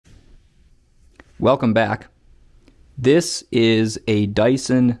Welcome back. This is a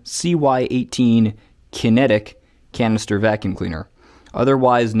Dyson CY18 Cinetic Canister Vacuum Cleaner,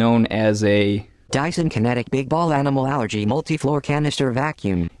 otherwise known as a Dyson Cinetic Big Ball Animal Allergy Multi-Floor Canister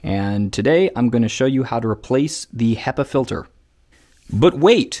Vacuum. And today I'm going to show you how to replace the HEPA filter. But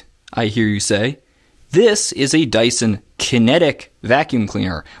wait, I hear you say, this is a Dyson Cinetic Vacuum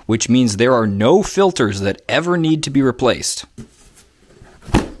Cleaner, which means there are no filters that ever need to be replaced.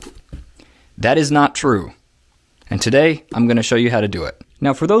 That is not true. And today I'm going to show you how to do it.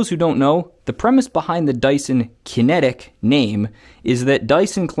 Now, for those who don't know, the premise behind the Dyson Cinetic name is that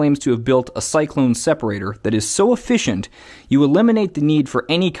Dyson claims to have built a cyclone separator that is so efficient you eliminate the need for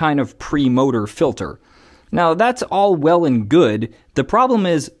any kind of pre-motor filter. Now, that's all well and good. The problem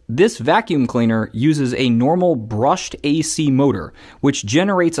is this vacuum cleaner uses a normal brushed AC motor, which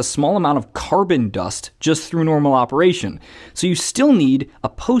generates a small amount of carbon dust just through normal operation. So you still need a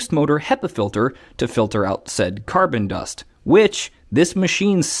post-motor HEPA filter to filter out said carbon dust, which this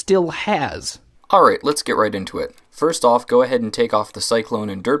machine still has. Alright, let's get right into it. First off, go ahead and take off the cyclone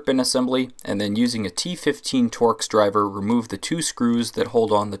and dirt bin assembly, and then using a T15 Torx driver, remove the two screws that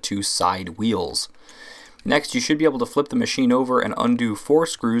hold on the two side wheels. Next, you should be able to flip the machine over and undo 4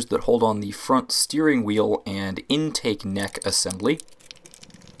 screws that hold on the front steering wheel and intake neck assembly.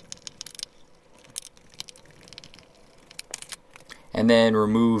 And then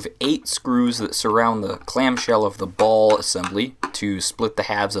remove 8 screws that surround the clamshell of the ball assembly to split the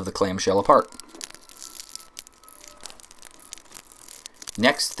halves of the clamshell apart.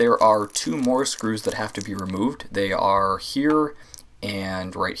 Next, there are 2 more screws that have to be removed. They are here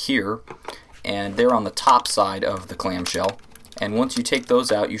and right here, and they're on the top side of the clamshell. And once you take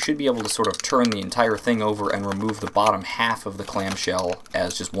those out, you should be able to sort of turn the entire thing over and remove the bottom half of the clamshell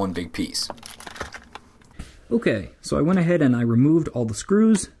as just one big piece. Okay, so I went ahead and I removed all the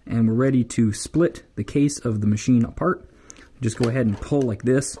screws, and we're ready to split the case of the machine apart. Just go ahead and pull like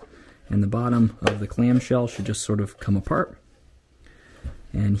this, and the bottom of the clamshell should just sort of come apart.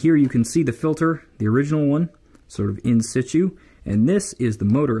 And here you can see the filter, the original one, sort of in situ, and this is the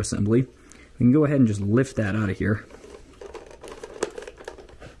motor assembly. We can go ahead and just lift that out of here.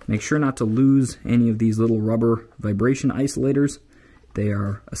 Make sure not to lose any of these little rubber vibration isolators. They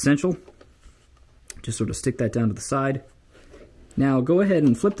are essential. Just sort of stick that down to the side. Now go ahead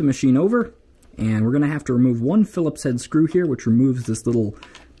and flip the machine over, and we're going to have to remove one Phillips head screw here, which removes this little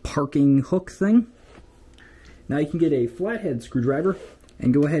parking hook thing. Now you can get a flathead screwdriver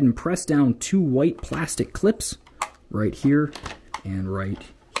and go ahead and press down 2 white plastic clips right here and right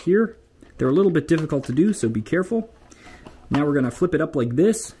here. They're a little bit difficult to do, so be careful. Now we're going to flip it up like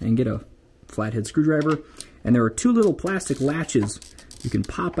this and get a flathead screwdriver, and there are 2 little plastic latches you can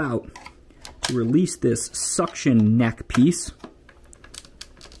pop out to release this suction neck piece.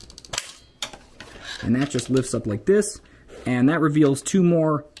 And that just lifts up like this, and that reveals 2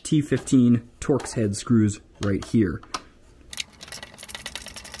 more T15 Torx head screws right here.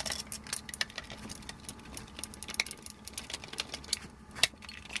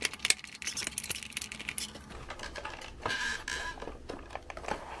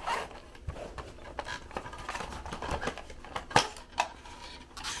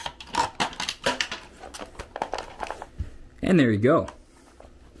 And there you go.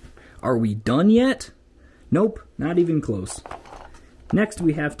 Are we done yet? Nope, not even close. Next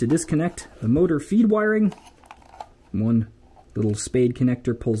we have to disconnect the motor feed wiring. One little spade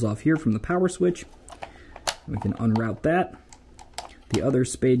connector pulls off here from the power switch. We can unroute that. The other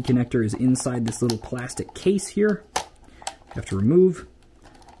spade connector is inside this little plastic case here. You have to remove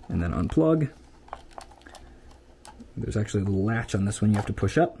and then unplug. There's actually a little latch on this one you have to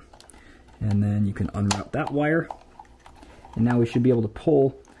push up. And then you can unroute that wire. And now we should be able to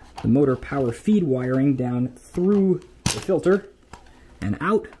pull the motor power feed wiring down through the filter and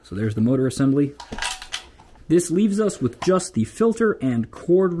out. So there's the motor assembly. This leaves us with just the filter and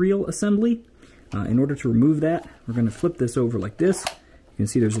cord reel assembly. In order to remove that, we're going to flip this over like this. You can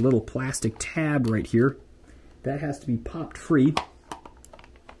see there's a little plastic tab right here. That has to be popped free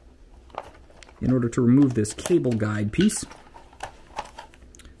in order to remove this cable guide piece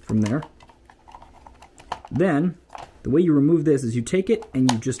from there. Then, the way you remove this is you take it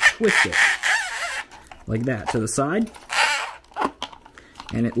and you just twist it like that to the side,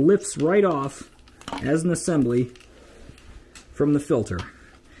 and it lifts right off as an assembly from the filter.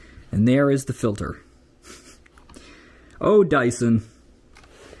 And there is the filter. Oh, Dyson,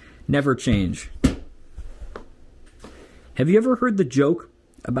 never change. Have you ever heard the joke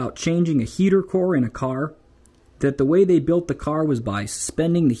about changing a heater core in a car? That the way they built the car was by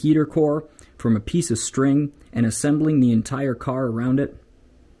suspending the heater core from a piece of string and assembling the entire car around it?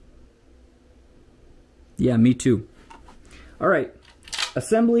 Yeah, me too. All right,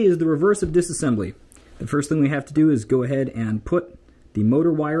 assembly is the reverse of disassembly. The first thing we have to do is go ahead and put the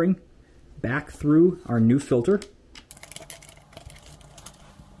motor wiring back through our new filter.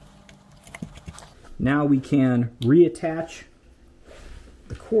 Now we can reattach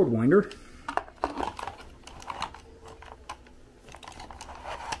the cord winder.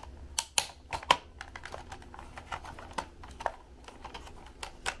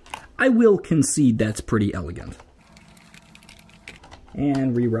 I will concede that's pretty elegant.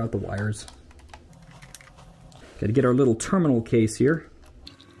 And reroute the wires. Got to get our little terminal case here.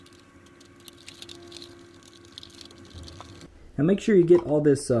 Now make sure you get all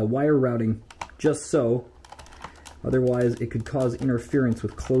this wire routing just so, otherwise it could cause interference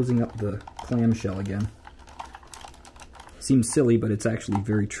with closing up the clamshell again. Seems silly, but it's actually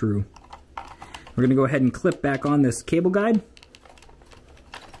very true. We're going to go ahead and clip back on this cable guide.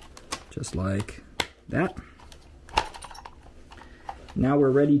 Just like that. Now we're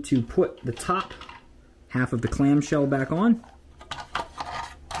ready to put the top half of the clamshell back on.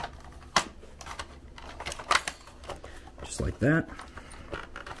 Just like that.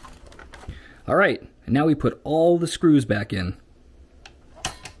 All right, and now we put all the screws back in.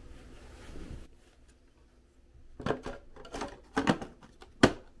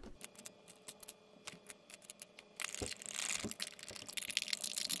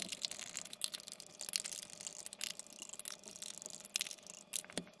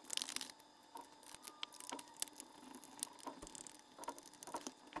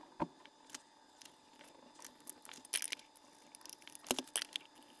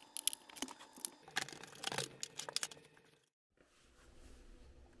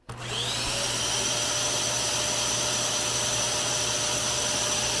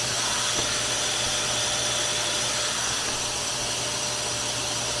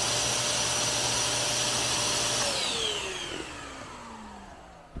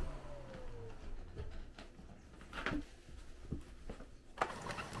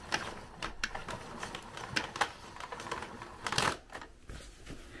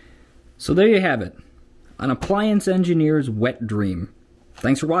 So there you have it, an appliance engineer's wet dream.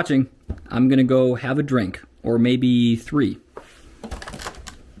 Thanks for watching. I'm gonna go have a drink, or maybe 3.